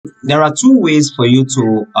there are two ways for you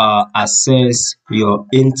to access your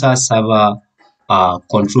Interserver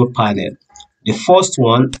control panel. The first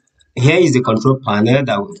one, here is the control panel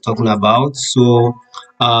that we're talking about. So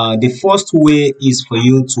the first way is for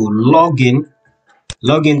you to log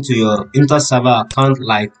into your Interserver account,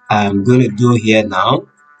 like I'm going to do here now.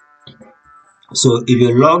 So if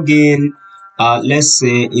you log in, let's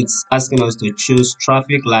say it's asking us to choose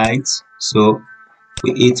traffic lights. So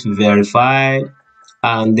we hit verify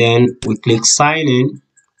and then we click sign in.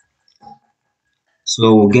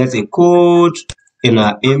 So we'll get a code in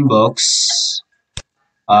our inbox,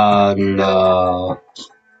 and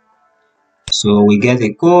so we get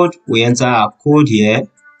a code, we enter our code here,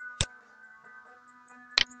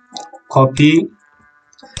 copy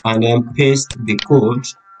and then paste the code,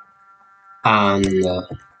 and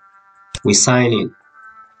we sign in.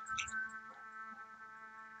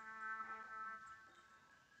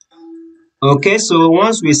 Okay, so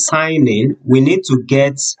once we sign in, we need to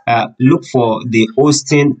get look for the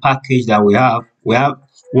hosting package that we have. We have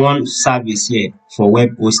one service here for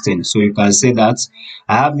web hosting. So you can say that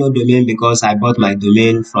I have no domain because I bought my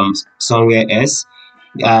domain from somewhere else.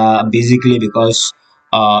 Basically because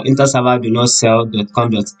Interserver do not sell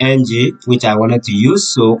 .com.ng, which I wanted to use.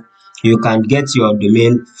 So you can get your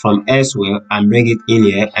domain from elsewhere and bring it in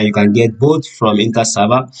here, and you can get both from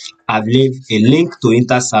Interserver. I've left a link to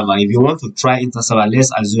Interserver. If you want to try Interserver, let's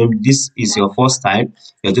assume this is your first time,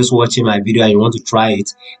 you're just watching my video and you want to try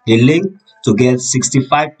it. The link to get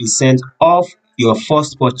 65% off your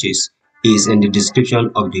first purchase is in the description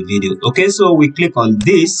of the video. Okay, so we click on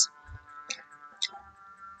this.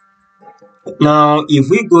 Now, if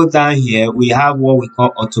we go down here, we have what we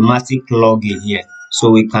call automatic login here. So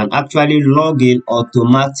we can actually log in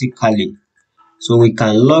automatically. So we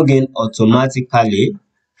can log in automatically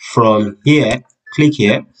from here. Click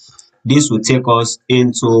here. This will take us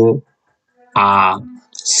into our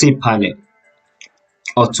Cpanel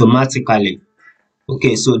automatically.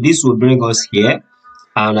 Okay, so this will bring us here,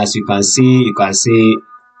 and as you can see,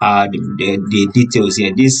 the details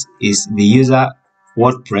here. This is the user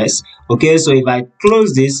WordPress. Okay, so if I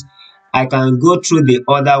close this, I can go through the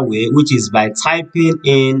other way, which is by typing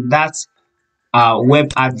in that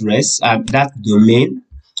web address and that domain,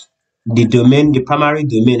 the primary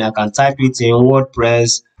domain. I can type it in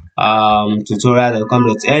WordPress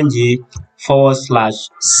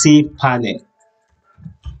tutorial.com.ng/Cpanel.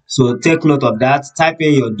 So take note of that. Type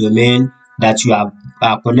in your domain that you have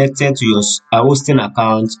connected to your hosting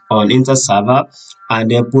account on Interserver,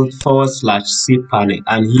 and then put /Cpanel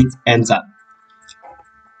and hit enter.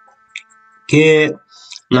 Okay,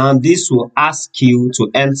 now this will ask you to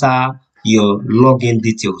enter your login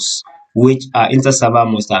details, which Interserver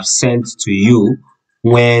must have sent to you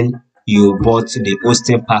when you bought the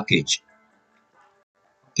hosting package.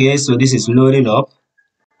 Okay, so this is loading up.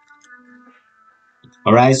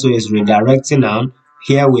 All right, so it's redirecting now.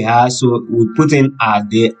 Here we are, so we put in our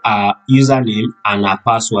username and our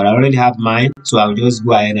password. I already have mine, so I'll just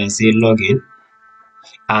go ahead and say login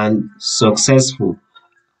and successful.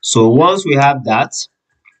 So once we have that,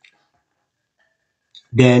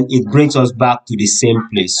 then it brings us back to the same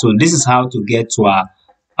place. So this is how to get to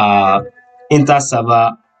our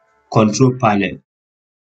Interserver control panel.